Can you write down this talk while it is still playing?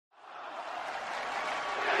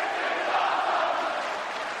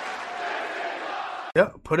Yeah,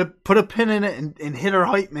 put a pin in it and hit our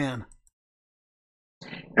hype man.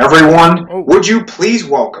 Everyone, Oh, would you please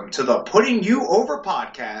welcome to the Putting You Over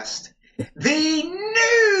podcast, the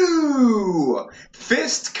new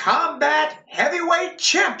Fist Combat Heavyweight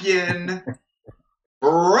Champion,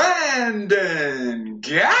 Brandon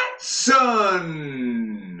Gatson.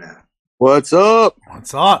 What's up?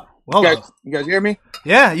 what's up? Well, You guys hear me?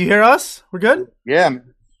 yeah, you hear us? We're good. Yeah,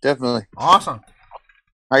 man, definitely. Awesome.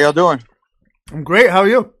 How y'all doing? I'm great. How are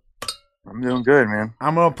you? I'm doing good, man.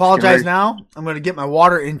 I'm gonna apologize now. I'm gonna get my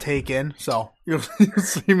water intake in, so you'll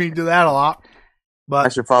see me do that a lot. I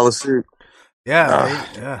But should follow suit. yeah, right?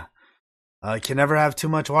 Yeah. I can never have too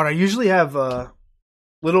much water. I usually have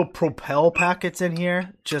little Propel packets in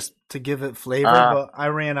here just to give it flavor, but I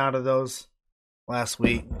ran out of those last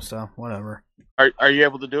week, so whatever. Are you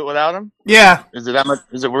able to do it without them? Yeah, Is it that much?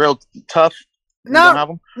 Is it real tough? You don't have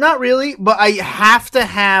no, 'em? not really, but I have to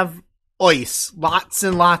have ice, lots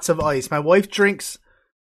and lots of ice. My wife drinks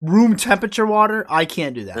room temperature water. I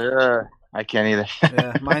can't do that. I can't either.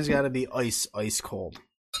 Yeah, mine's got to be ice cold.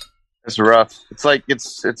 It's rough. It's like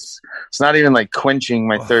it's not even like quenching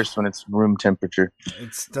my thirst when it's room temperature.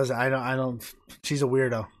 I don't. She's a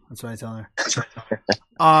weirdo. That's what I tell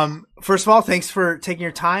her. First of all, thanks for taking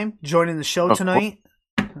your time joining the show tonight.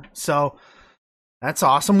 So that's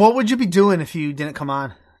awesome. What would you be doing if you didn't come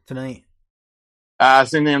on tonight?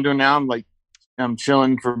 Same thing I'm doing now. I'm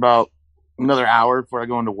chilling for about another hour before I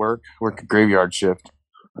go into work. Work a graveyard shift.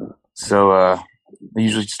 So I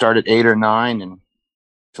usually start at 8 or 9 and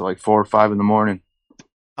till like 4 or 5 in the morning.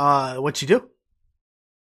 What you do?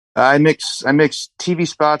 I mix TV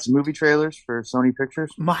spots and movie trailers for Sony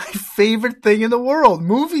Pictures. My favorite thing in the world,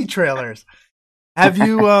 movie trailers. Have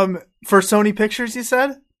you for Sony Pictures, you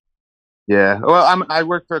said? Yeah. Well, I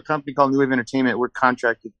work for a company called New Wave Entertainment. We're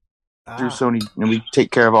contracted through Sony, and we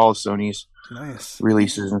take care of all of Sony's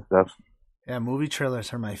releases and stuff. Yeah, movie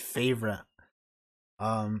trailers are my favorite.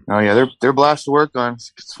 Oh yeah, they're blast to work on.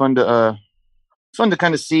 It's fun to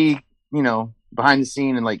kind of see, behind the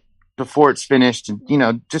scene and like before it's finished,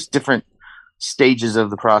 and just different stages of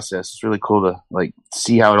the process. It's really cool to like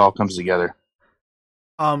see how it all comes together.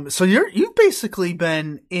 So you've basically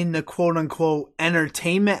been in the quote unquote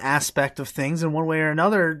entertainment aspect of things in one way or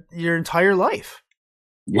another your entire life.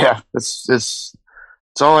 Yeah, it's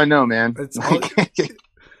all I know, man. It's funny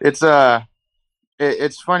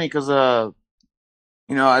because at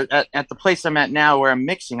the place I'm at now where I'm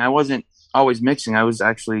mixing, I wasn't always mixing. I was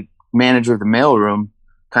actually manager of the mailroom,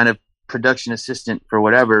 kind of production assistant for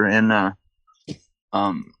whatever. And I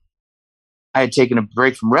had taken a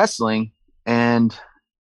break from wrestling, and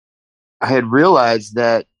I had realized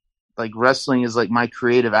that like wrestling is like my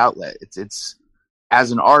creative outlet. It's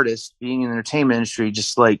as an artist being in the entertainment industry,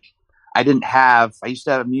 just like I used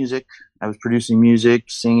to have music. I was producing music,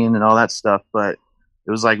 singing and all that stuff, but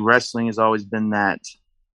it was like wrestling has always been that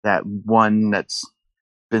one that's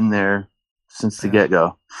been there since the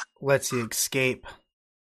get-go. Lets you escape.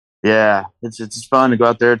 Yeah, it's fun to go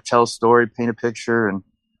out there, tell a story, paint a picture, and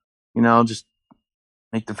just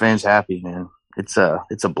make the fans happy, man. It's a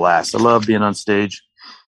blast. I love being on stage.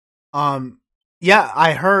 Yeah,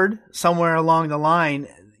 I heard somewhere along the line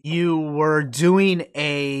you were doing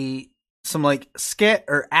some like skit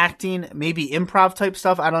or acting, maybe improv type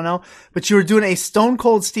stuff. I don't know, but you were doing a Stone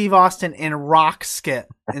Cold Steve Austin and Rock skit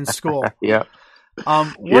in school. Yeah.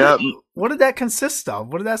 What did that consist of?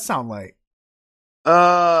 What did that sound like?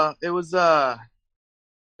 It was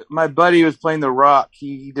my buddy was playing The Rock.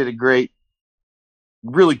 He did a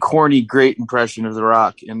really corny, great impression of The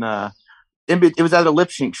Rock, and it was at a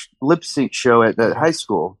lip sync show at the high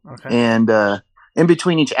school. Okay. And in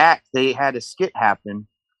between each act, they had a skit happen.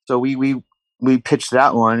 So we pitched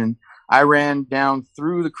that one, and I ran down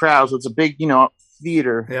through the crowd. So it's a big,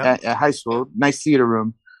 theater at high school, nice theater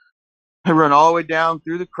room. I run all the way down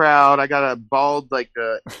through the crowd. I got a bald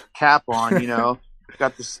cap on,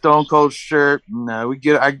 got the Stone Cold shirt, and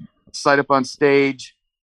I slide up on stage,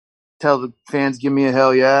 tell the fans, give me a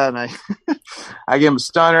hell yeah, and I I gave him a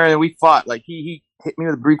stunner, and we fought. Like he hit me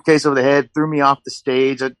with a briefcase over the head, threw me off the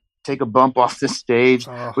stage. I take a bump off the stage.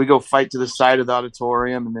 Oh. We go fight to the side of the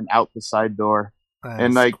auditorium and then out the side door.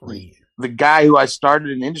 And the guy who I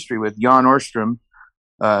started in the industry with, Jan Orstrom,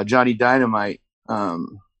 Johnny Dynamite,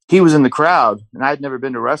 he was in the crowd, and I had never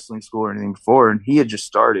been to wrestling school or anything before, and he had just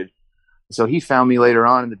started. So he found me later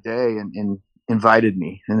on in the day and invited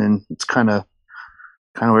me, and then it's kind of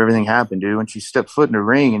where everything happened, dude. When she stepped foot in the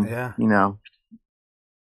ring and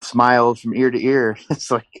smiled from ear to ear,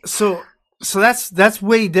 it's like so that's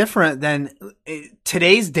way different than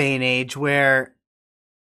today's day and age, where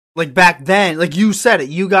like back then, like you said it,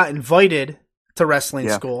 you got invited to wrestling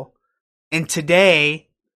school, and today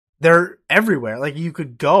they're everywhere. Like you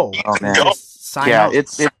could go, sign up.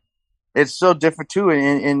 It's so different too,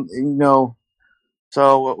 and you know.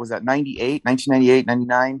 So what was that? 1998,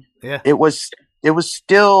 99. Yeah, it was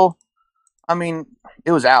still. I mean,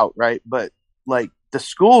 it was out, right? But like the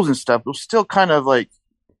schools and stuff, it was still kind of like,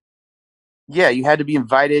 yeah, you had to be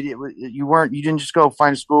invited. You didn't just go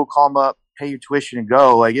find a school, call them up, pay your tuition, and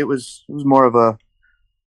go. Like it was more of a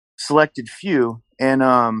selected few, and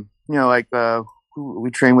you know, like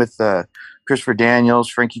we trained with Christopher Daniels,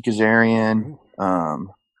 Frankie Kazarian,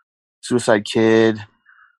 Suicide Kid,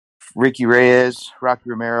 Ricky Reyes, Rocky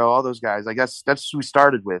Romero, all those guys. Like that's who we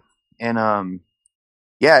started with, and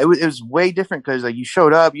yeah, it was way different because like you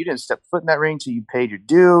showed up, you didn't step foot in that ring until you paid your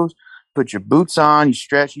dues, put your boots on, you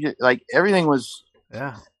stretched, like everything was.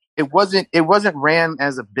 Yeah. It wasn't ran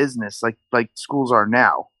as a business like schools are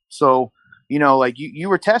now. So you know, like you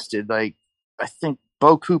were tested. Like I think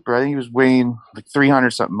Bo Cooper, I think he was weighing like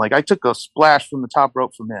 300 something. Like I took a splash from the top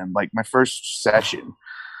rope from him, like my first session,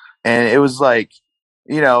 and it was like,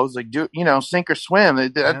 you know, it was like sink or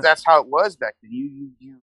swim. That's how it was back then.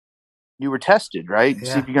 You were tested, right?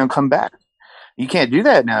 Yeah. See if you're gonna come back. You can't do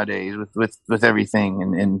that nowadays with everything,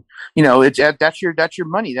 and you know that's your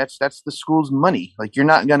money. That's the school's money. Like you're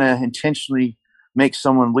not gonna intentionally make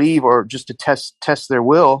someone leave or just to test their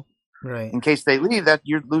will. Right. In case they leave, that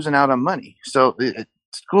you're losing out on money. So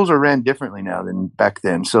schools are ran differently now than back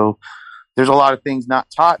then. So there's a lot of things not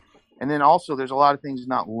taught, and then also there's a lot of things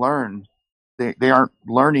not learned. They aren't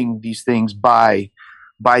learning these things by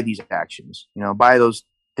these actions. You know, by those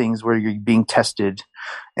things where you're being tested.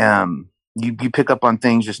 You pick up on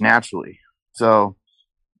things just naturally. So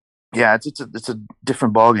yeah, it's a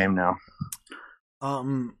different ball game now.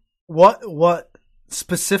 What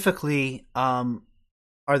specifically are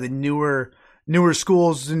the newer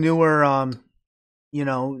schools, the newer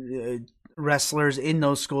wrestlers in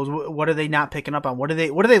those schools? What are they not picking up on? What are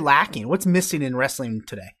they lacking? What's missing in wrestling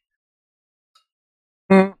today?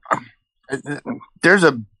 There's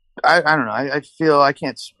I don't know. I feel I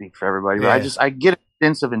can't speak for everybody, but I get a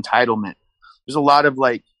sense of entitlement. There's a lot of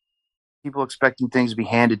like people expecting things to be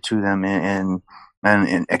handed to them and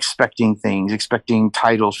expecting things, expecting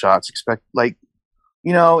title shots,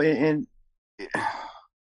 and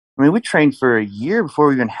I mean, we trained for a year before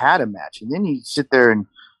we even had a match, and then you sit there and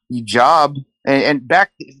you job. And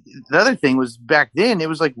back, the other thing was back then it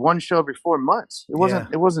was like one show every 4 months.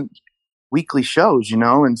 It wasn't weekly shows, you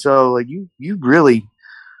know, and so like you really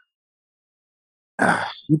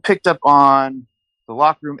you picked up on the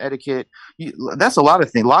locker room etiquette. That's a lot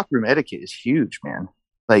of things. Locker room etiquette is huge, man.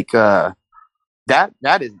 Like that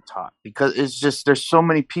isn't taught because it's just there's so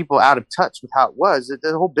many people out of touch with how it was.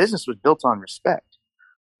 The whole business was built on respect.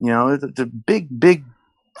 You know, the big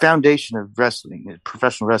foundation of wrestling,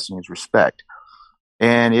 professional wrestling, is respect,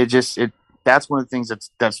 and that's one of the things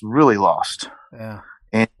that's really lost. Yeah,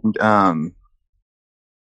 and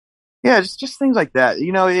just things like that.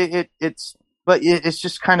 You know, it's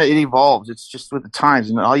just kind of it evolves. It's just with the times,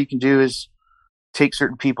 and all you can do is take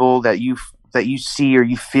certain people that you see or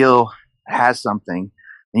you feel has something,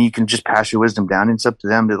 and you can just pass your wisdom down. And it's up to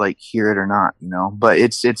them to like hear it or not, you know. But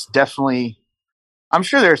it's definitely. I'm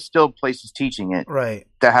sure there are still places teaching it, right?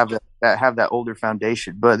 That have that older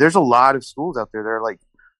foundation. But there's a lot of schools out there that are like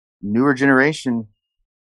newer generation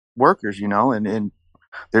workers, you know, and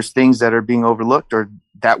there's things that are being overlooked or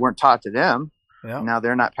that weren't taught to them. Yeah. Now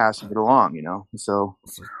they're not passing it along, you know. So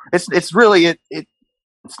it's really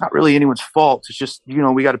it's not really anyone's fault. It's just, you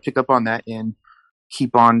know, we got to pick up on that and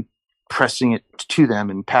keep on pressing it to them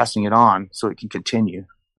and passing it on so it can continue.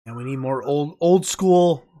 And we need more old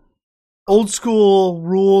school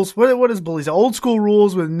rules. What does Bully say? Old school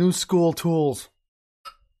rules with new school tools.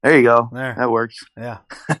 There you go. There. That works. Yeah.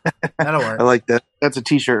 That'll work. I like that. That's a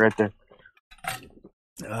t-shirt right there.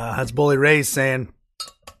 That's Bully Ray saying.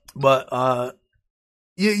 But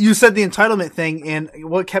you said the entitlement thing, and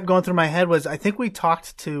what kept going through my head was I think we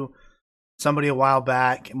talked to somebody a while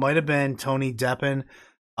back. It might have been Tony Deppen.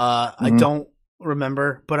 I don't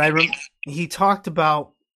remember, but he talked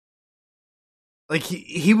about like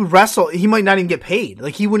he would wrestle. He might not even get paid.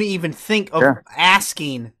 Like he wouldn't even think of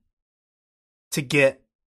asking to get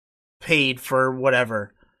paid for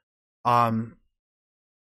whatever.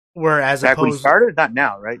 Whereas back when he started, not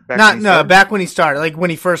now, right? Back when he started, like when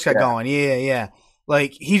he first got going. Yeah.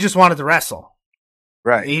 Like he just wanted to wrestle.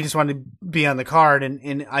 Right. He just wanted to be on the card,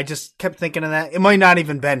 and I just kept thinking of that. It might not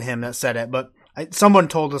even been him that said it, but someone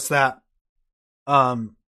told us that.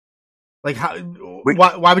 Like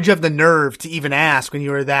why would you have the nerve to even ask when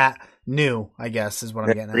you were that new? I guess is what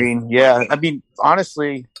I'm getting at. Yeah, I mean,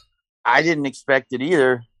 honestly, I didn't expect it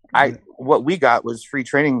either. What we got was free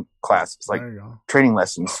training classes, like training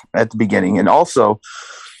lessons at the beginning. And also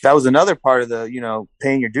that was another part of the,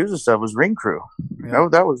 paying your dues and stuff was ring crew. Yeah.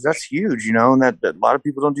 That's huge, and that a lot of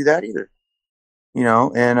people don't do that either,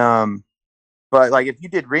 and, but like if you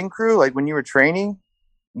did ring crew, like when you were training,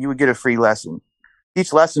 you would get a free lesson.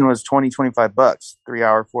 Each lesson was $25,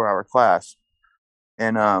 3-hour, 4-hour class.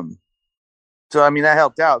 And, so, I mean, that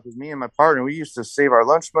helped out because me and my partner, we used to save our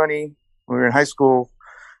lunch money when we were in high school.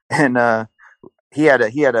 And, he had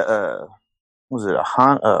a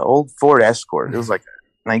old Ford Escort. It was like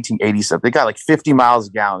 1980 something. They got like 50 miles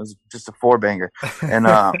a gallon. It was just a 4-banger. And,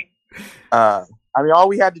 I mean, all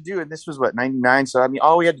we had to do, and this was 99. So, I mean,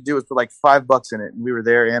 all we had to do was put like $5 in it and we were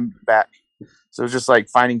there and back. So it was just like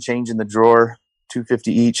finding change in the drawer, $2.50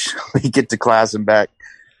 each. We get to class and back.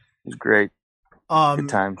 It was great. Good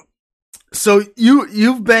time. So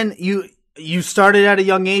you started at a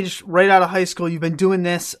young age, right out of high school. You've been doing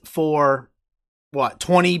this for what,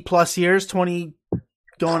 20 plus years, 22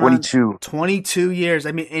 years.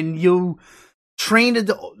 I mean, and you trained in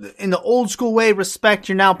the old school way, respect.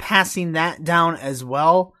 You're now passing that down as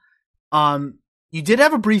well. You did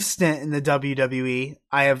have a brief stint in the WWE.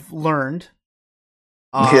 I have learned.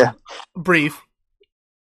 Brief.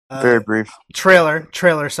 Very brief.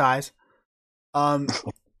 Trailer size.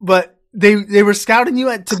 But they were scouting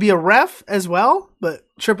you to be a ref as well, but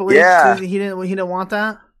Triple H, he didn't want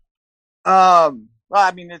that. Well,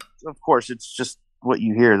 I mean, of course, it's just what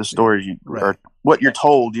you hear, the stories or what you're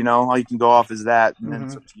told. All you can go off is that, and then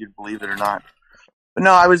it's up to you to believe it or not. But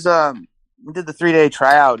no, I was we did the 3-day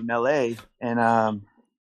tryout in LA, and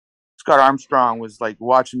Scott Armstrong was like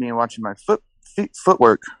watching me and watching my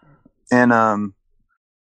footwork, and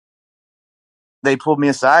they pulled me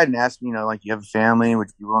aside and asked me, like, you have a family? Would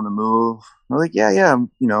you be willing to move? I'm like, yeah, I'm,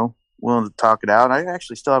 willing to talk it out. I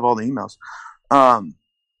actually still have all the emails.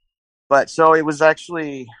 But so it was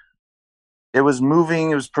moving,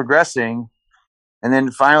 it was progressing. And then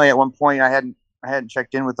finally at one point I hadn't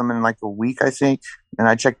checked in with them in like a week, I think. And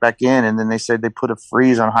I checked back in, and then they said they put a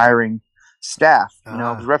freeze on hiring staff.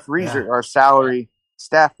 Because referees are salary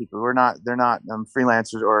staff people. They're not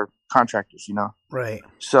freelancers or contractors, Right.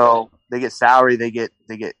 So they get salary, they get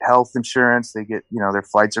health insurance, they get, their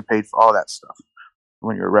flights are paid for, all that stuff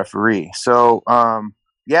when you're a referee. So, and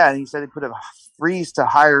he said they put a freeze to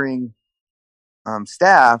hiring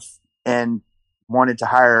staff and wanted to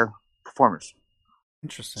hire performers.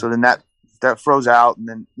 Interesting. So then that froze out. And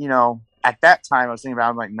then, at that time I was thinking about,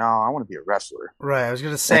 I'm like, no, I want to be a wrestler. Right. I was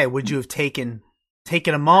going to say, would you have taken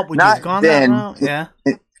them up? Would you Not have gone then, that route? Yeah.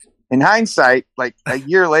 In hindsight, like a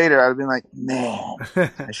year later, I'd have been like, man,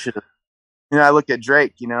 I should have. I looked at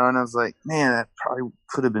Drake, and I was like, man, that probably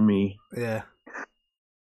could have been me. Yeah.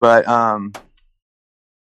 But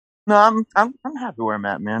no, I'm happy where I'm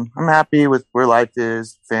at, man. I'm happy with where life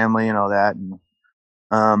is, family, and all that. And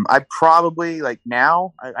I probably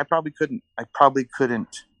now, I probably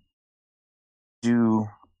couldn't do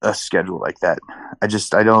a schedule like that. I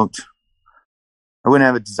wouldn't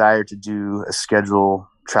have a desire to do a schedule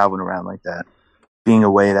traveling around like that, being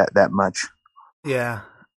away that much. Yeah.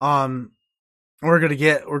 We're gonna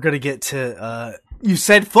get to you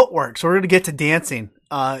said footwork, so we're gonna get to dancing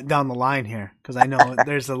down the line here, because I know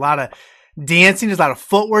there's a lot of dancing, there's a lot of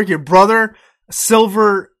footwork. Your brother,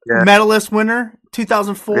 silver medalist winner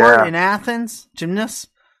 2004 in Athens, gymnast.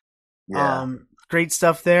 Great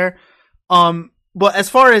stuff there. But as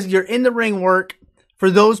far as your in the ring work, for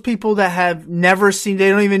those people that have never seen, they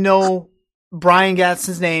don't even know Brian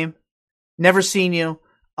Gadsden's name, never seen you.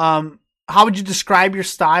 How would you describe your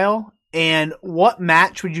style, and what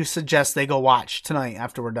match would you suggest they go watch tonight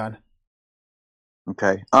after we're done?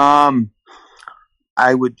 Okay.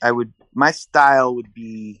 I would, my style would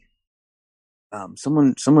be,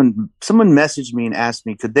 someone messaged me and asked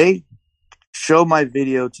me, could they show my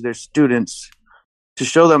video to their students to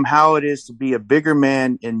show them how it is to be a bigger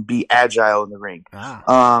man and be agile in the ring.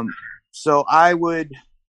 So I would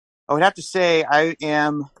have to say I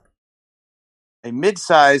am a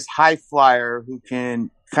mid-sized high flyer who can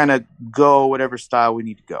kind of go whatever style we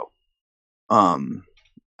need to go.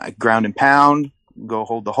 I ground and pound, go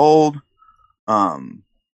hold to hold,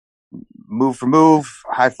 move for move,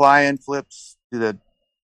 high flying flips, do the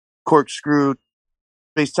corkscrew,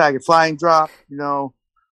 face tiger flying drop,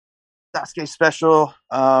 Sasuke special.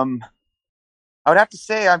 I would have to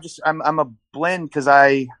say I'm a blend, because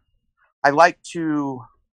I like to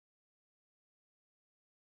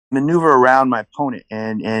maneuver around my opponent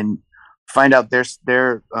and find out their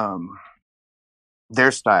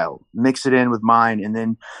style, mix it in with mine, and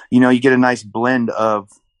then you get a nice blend of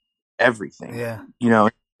everything. Yeah.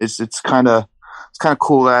 it's kind of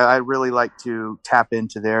cool. I really like to tap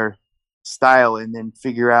into their style and then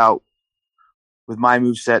figure out with my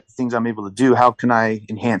moveset, the things I'm able to do, how can I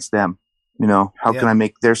enhance them? You know, how can I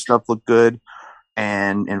make their stuff look good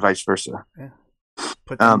and vice versa. Yeah.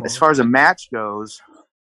 As far as a match goes,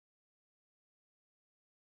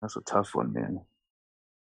 that's a tough one, man.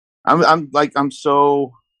 I'm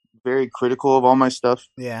so very critical of all my stuff.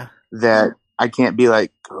 Yeah. That I can't be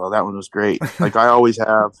like, oh, that one was great. Like I always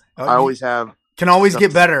have. Can always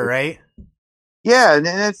get better, right? Yeah, and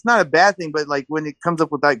it's not a bad thing, but like when it comes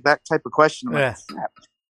up with like that type of question, I'm like, snap.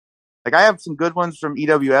 Like I have some good ones from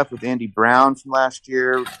EWF with Andy Brown from last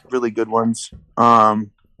year, really good ones.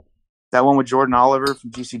 That one with Jordan Oliver from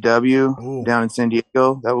GCW down in San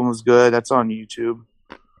Diego, that one was good. That's on YouTube.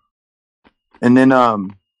 And then I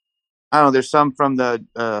don't know, there's some from the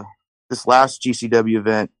this last GCW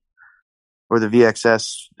event or the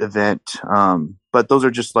VXS event, but those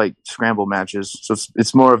are just like scramble matches. So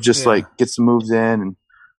it's more of just like get some moves in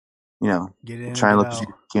and try and look as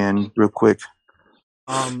you can real quick.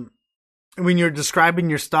 When you're describing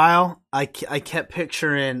your style, I kept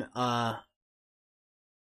picturing like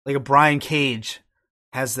a Brian Cage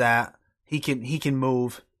has that. He can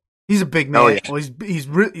move. He's a big man. Oh, yeah. Well, he's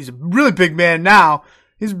a really big man now.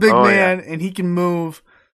 He's a big man and he can move.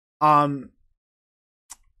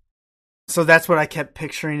 So that's what I kept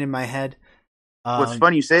picturing in my head. What's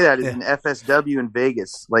funny you say that is in FSW in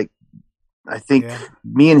Vegas. Like, I think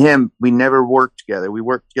me and him, we never worked together. We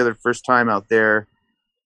worked together first time out there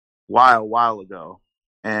while ago.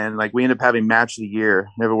 And like we ended up having match of the year,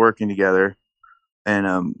 never working together.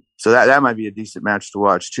 And so that might be a decent match to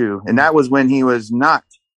watch too. And that was when he was not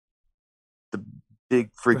the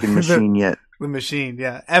big freaking machine yet. The machine,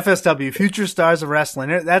 yeah. FSW, Future Stars of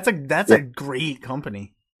Wrestling. That's a great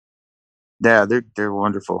company. Yeah, they're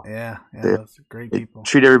wonderful. Yeah, those are great people.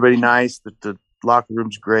 Treat everybody nice. The locker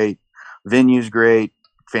room's great. Venue's great.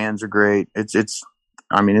 Fans are great. It's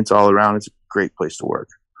all around. It's a great place to work.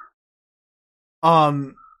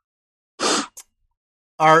 Our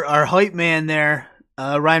hype man there,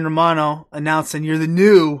 Ryan Romano, announcing you're the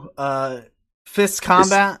new Fist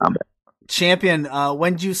Combat champion.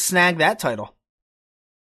 When did you snag that title?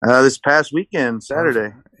 This past weekend,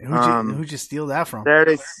 Saturday. Who'd you steal that from?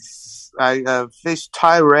 Saturday, I faced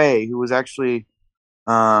Ty Ray, who was actually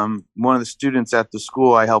one of the students at the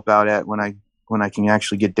school I help out at when I can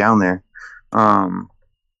actually get down there.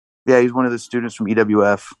 He's one of the students from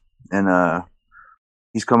EWF, and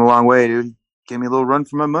he's come a long way, dude. He gave me a little run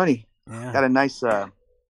for my money. Yeah. Got a nice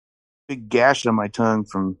big gash on my tongue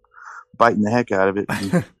from biting the heck out of it.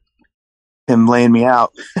 Him laying me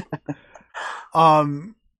out.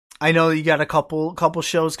 I know you got a couple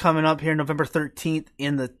shows coming up here, November 13th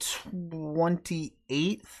and the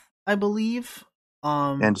 28th, I believe.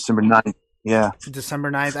 And December 9th. Yeah.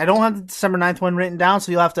 December 9th. I don't have the December 9th one written down,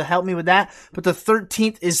 so you'll have to help me with that. But the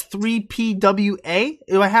 13th is 3PWA.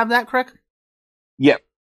 Do I have that correct? Yep.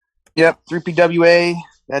 3PWA.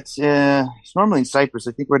 That's it's normally in Cyprus.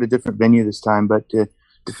 I think we're at a different venue this time, but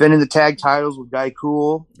defending the tag titles with Guy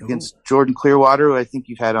Cool against Jordan Clearwater, who I think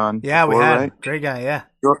you've had on. Yeah, before, we had. Right? Great guy, yeah.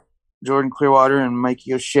 Jordan Clearwater and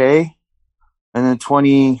Mikey O'Shea. And then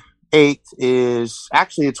 28th is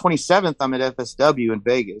actually the 27th. I'm at FSW in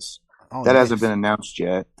Vegas. That hasn't been announced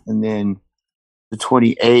yet. And then the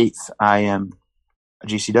 28th, I am a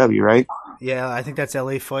GCW, right? Yeah, I think that's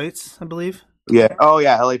LA Fights, I believe. Yeah. Oh,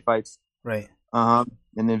 yeah, LA Fights. Right. And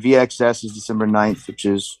then VXS is December 9th, which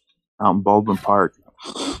is out in Baldwin Park.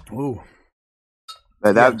 Ooh.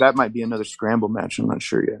 That might be another scramble match. I'm not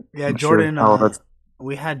sure yet. Yeah, Jordan.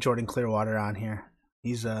 We had Jordan Clearwater on here.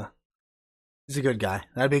 He's a good guy.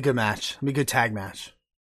 That'd be a good match. That'd be a good tag match.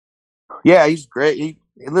 Yeah, he's great. He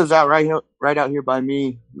lives out right out here by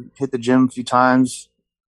me. We hit the gym a few times.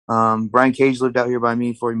 Brian Cage lived out here by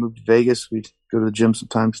me before he moved to Vegas. We'd go to the gym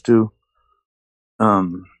sometimes too.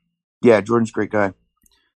 Jordan's a great guy.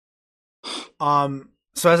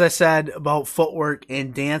 So as I said about footwork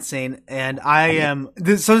and dancing, and I love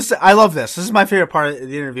this. This is my favorite part of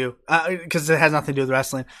the interview because it has nothing to do with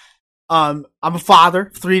wrestling. I'm a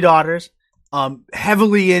father, 3 daughters,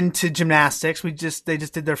 heavily into gymnastics. They just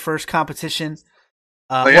did their first competition.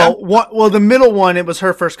 Well, the middle one, it was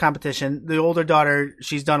her first competition. The older daughter,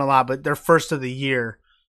 she's done a lot, but their first of the year,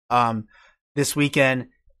 this weekend.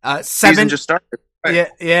 Season just started. Right.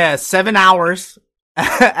 Yeah, 7 hours.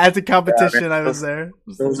 At the competition, I was there.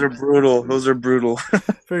 Those are brutal.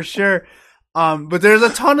 For sure. But there's a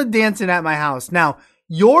ton of dancing at my house. Now,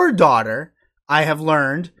 your daughter, I have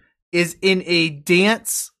learned, is in a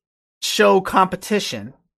dance show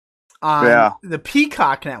competition on the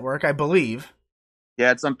Peacock Network, I believe.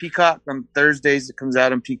 Yeah, it's on Peacock. On Thursdays, it comes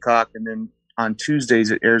out on Peacock, and then on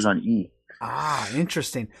Tuesdays, it airs on E. Ah,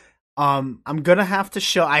 interesting. I'm gonna have to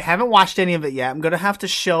show. I haven't watched any of it yet. I'm gonna have to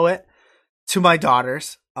show it to my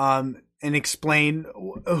daughters. And explain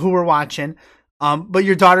who we're watching. But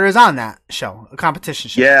your daughter is on that show, a competition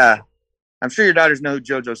show. Yeah, I'm sure your daughters know who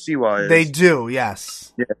JoJo Siwa is. They do.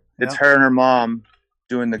 Yes. Yeah, it's her and her mom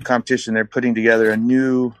doing the competition. They're putting together a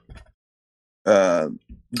new girl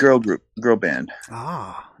band.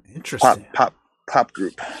 Ah, interesting. Pop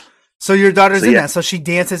group. So your daughter's in that. So she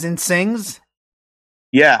dances and sings?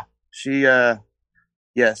 Yeah. She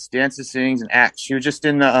dances, sings, and acts. She was just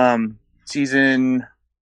in the season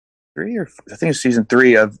 3 or I think it's season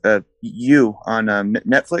 3 of You on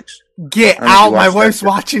Netflix. Get out. My wife's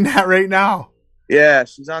watching that right now. Yeah,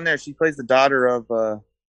 she's on there. She plays the daughter of the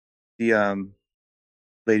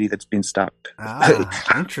lady that's being stalked.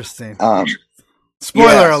 Ah, interesting.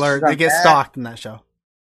 Spoiler alert, they get stalked in that show.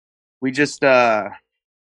 We just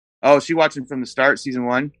she watching from the start, season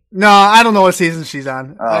 1? No, I don't know what season she's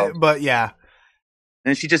on. But yeah.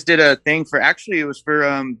 And she just did a thing it was for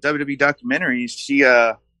WWE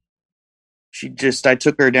documentaries. I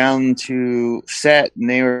took her down to set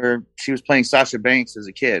and she was playing Sasha Banks as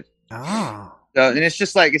a kid. Oh. And it's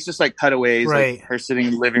just like cutaways, right. Like her sitting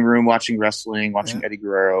in the living room watching wrestling, watching Eddie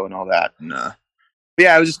Guerrero and all that. And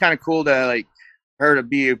it was just kind of cool to like her to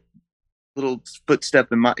be a little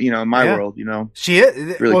footstep in my world, She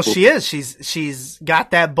is. Really well, cool. she is. She's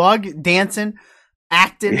got that bug, dancing,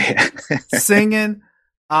 acting, singing.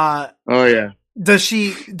 Oh yeah. Does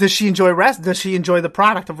she enjoy rest? Does she enjoy the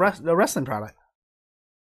product of the wrestling product?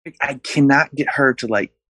 I cannot get her to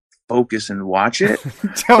like focus and watch it.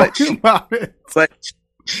 Tell me about it. But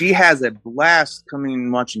she has a blast coming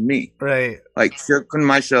and watching me. Right. Like she'll come to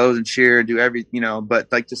my shows and cheer, do everything, but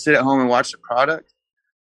like to sit at home and watch the product,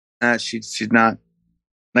 she's not.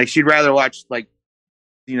 Like she'd rather watch like,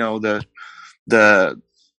 the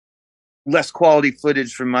less quality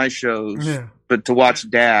footage from my shows, but to watch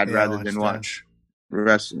Dad rather than watch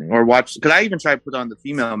wrestling or because I even tried to put on the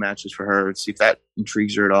female matches for her and see if that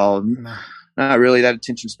intrigues her at all. No. Not really. That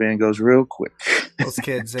attention span goes real quick. Those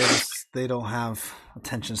kids, they don't have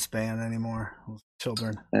attention span anymore. Those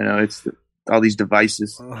children. I know it's all these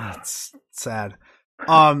devices. Oh, it's sad.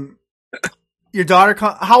 Your daughter.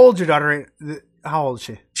 How old is your daughter? How old is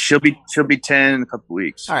she? She'll be 10 in a couple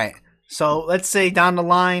weeks. All right. So let's say down the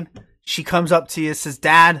line, she comes up to you and says,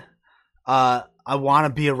 "Dad, I want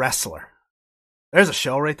to be a wrestler." There's a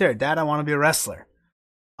show right there. "Dad, I want to be a wrestler."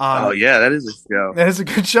 That is a show. That is a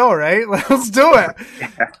good show, right? Let's do it.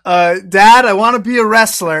 Yeah. Dad, I want to be a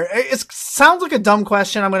wrestler. It sounds like a dumb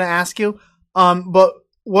question I'm going to ask you. But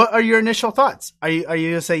what are your initial thoughts? Are you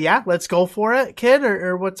going to say, yeah, let's go for it, kid?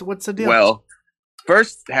 Or what's the deal? Well,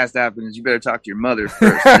 first has to happen is you better talk to your mother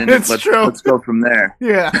first. And then let's go from there.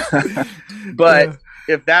 Yeah. But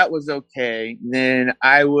if that was okay, then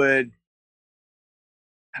I would.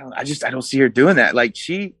 I don't see her doing that. Like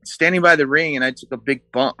she standing by the ring and I took a big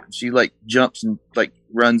bump. She like jumps and like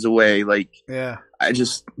runs away. Like, yeah,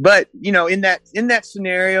 but in that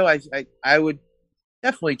scenario, I would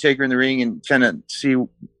definitely take her in the ring and kind of see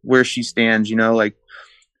where she stands, like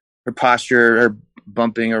her posture, her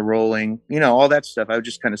bumping or rolling, all that stuff. I would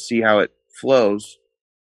just kind of see how it flows.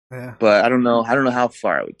 Yeah. But I don't know how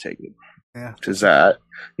far I would take it. Yeah. Cause, I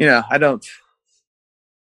don't,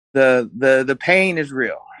 the pain is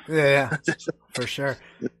real. Yeah, for sure.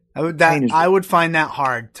 I would find that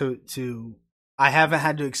hard to. I haven't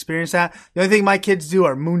had to experience that. The only thing my kids do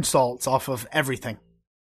are moonsaults off of everything.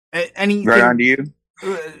 Anything right onto you.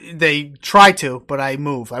 They try to, but I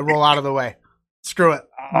move. I roll out of the way. Screw it.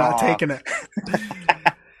 I'm not taking it.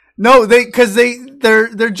 No, because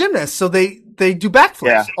they're gymnasts, so they do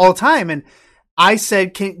backflips all the time. And I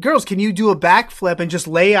said, girls, can you do a backflip and just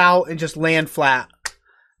lay out and just land flat?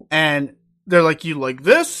 And they're like, you like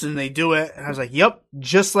this? And they do it. And I was like, yep,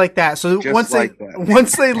 just like that. So once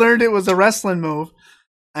they learned it was a wrestling move,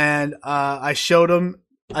 and I showed them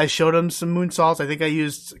some moonsaults. I think I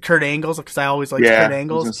used Kurt Angle's because I always liked Kurt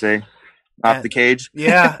Angle's. I was gonna say, off the cage.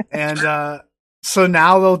 Yeah. And so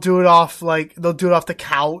now they'll do it off the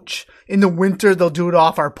couch. In the winter, they'll do it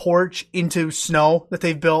off our porch into snow that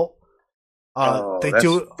they've built. They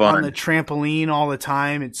do it on the trampoline all the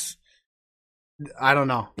time. I don't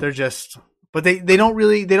know. They're just, but they don't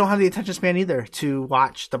have the attention span either to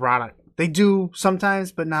watch the product. They do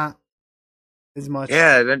sometimes, but not as much.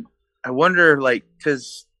 Yeah. I wonder,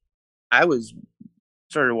 cause I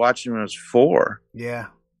started watching when I was 4. Yeah.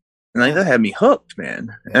 And that had me hooked,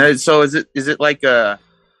 man. Yeah. And so is it like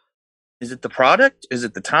is it the product? Is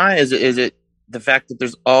it the time? Is it the fact that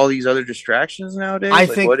there's all these other distractions nowadays. I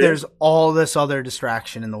think there's all this other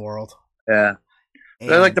distraction in the world. Yeah. And,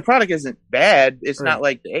 like the product isn't bad. It's not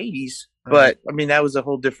like the 80s, but I mean, that was a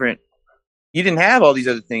whole different. You didn't have all these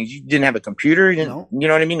other things. You didn't have a computer. You know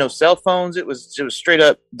what I mean? No cell phones. It was straight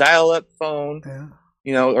up dial up phone,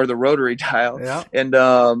 or the rotary dial, and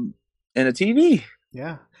a TV.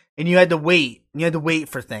 Yeah, and you had to wait. You had to wait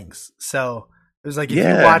for things. So it was like if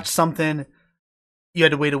you watched something, you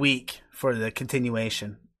had to wait a week for the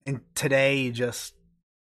continuation. And today, you just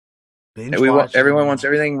binge watch. Everyone wants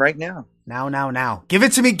everything right now. Now. Give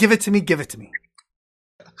it to me. Give it to me. Give it to me.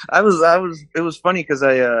 It was funny because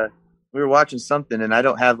we were watching something and I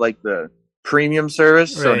don't have like the premium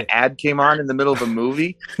service. So an ad came on in the middle of a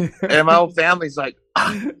movie and my whole family's like,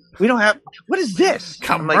 we don't have, what is this?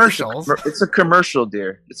 Commercials. Like, it's a commercial,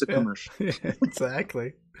 dear. It's a commercial.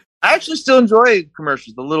 Exactly. I actually still enjoy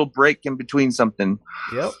commercials, the little break in between something.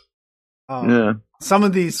 Yep. Yeah. Some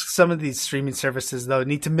of these streaming services though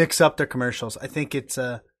need to mix up their commercials. I think it's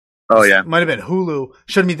might have been Hulu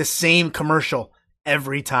showed me the same commercial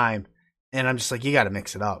every time, and I'm just like, you got to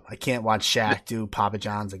mix it up. I can't watch Shaq do Papa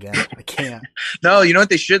John's again. I can't. No, you know what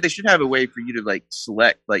they should? They should have a way for you to like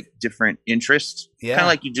select like different interests, kind of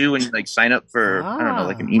like you do when you like sign up for I don't know,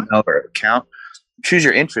 like an email or account. Choose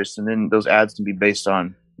your interests, and then those ads can be based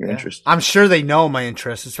on your interest. I'm sure they know my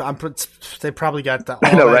interests. They probably got that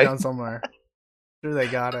down somewhere. Sure, they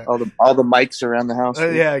got it. All the mics around the house.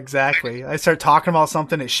 Yeah, exactly. I start talking about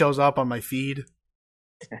something, it shows up on my feed.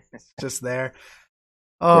 Just there.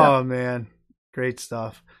 Oh man, great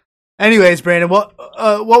stuff. Anyways, Brandon,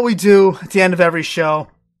 what we do at the end of every show,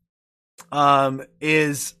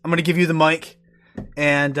 is I'm going to give you the mic,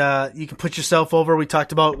 and you can put yourself over. We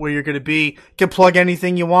talked about where you're going to be. You can plug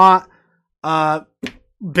anything you want.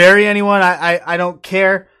 Bury anyone. I don't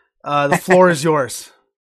care. The floor is yours.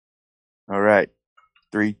 All right.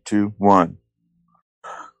 3, 2, 1.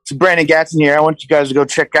 It's Brandon Gatson here. I want you guys to go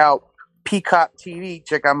check out Peacock TV.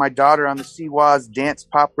 Check out my daughter on the CWA's Dance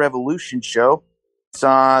Pop Revolution show. It's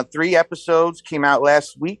 3 episodes, came out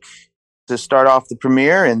last week to start off the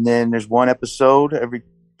premiere, and then there's 1 episode every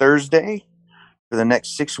Thursday for the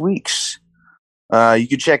next 6 weeks. You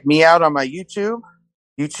can check me out on my YouTube.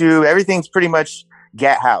 Everything's pretty much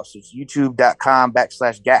Gat House. It's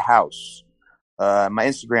youtube.com/Gat House. My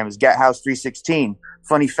Instagram is GatHouse316.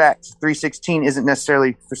 Funny fact, 316 isn't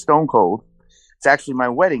necessarily for Stone Cold. It's actually my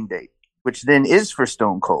wedding date, which then is for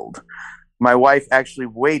Stone Cold. My wife actually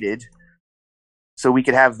waited so we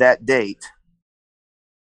could have that date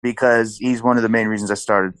because he's one of the main reasons I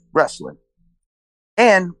started wrestling.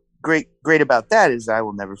 And great about that is I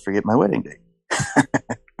will never forget my wedding date.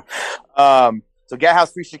 So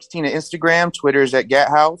GatHouse316 at Instagram, Twitter's at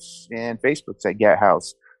GatHouse, and Facebook's at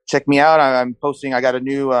GatHouse. Check me out. I'm posting. I got a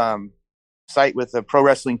new site with Pro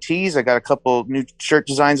Wrestling Tees. I got a couple new shirt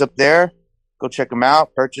designs up there. Go check them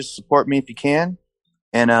out. Purchase, support me if you can.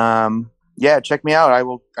 And check me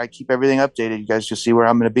out. I keep everything updated. You guys just see where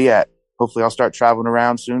I'm going to be at. Hopefully I'll start traveling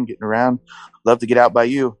around soon, getting around. Love to get out by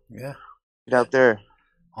you. Yeah. Get out there.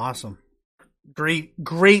 Awesome.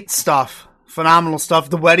 Great stuff. Phenomenal stuff.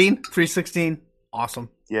 The wedding, 316. Awesome.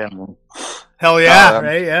 Yeah, man. Hell yeah,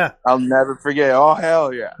 right? Yeah. I'll never forget. Oh,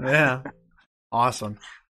 hell yeah. Yeah. Awesome.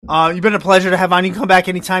 You've been a pleasure to have on. You can come back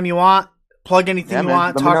anytime you want. Plug anything you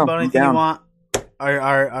want. Talk about anything you want.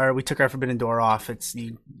 We took our Forbidden Door off.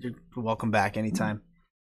 You're welcome back anytime.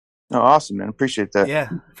 Oh, awesome, man. Appreciate that. Yeah,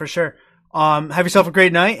 for sure. Have yourself a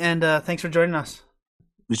great night, and thanks for joining us.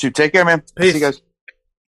 You too. Take care, man. Peace. See you guys.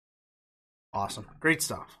 Awesome. Great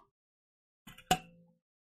stuff.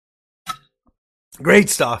 Great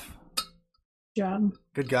stuff. Job.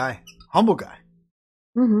 Good guy. Humble guy.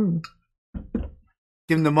 Mm-hmm.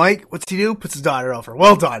 Give him the mic. What's he do? Puts his daughter over.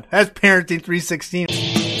 Well done. That's Parenting 316.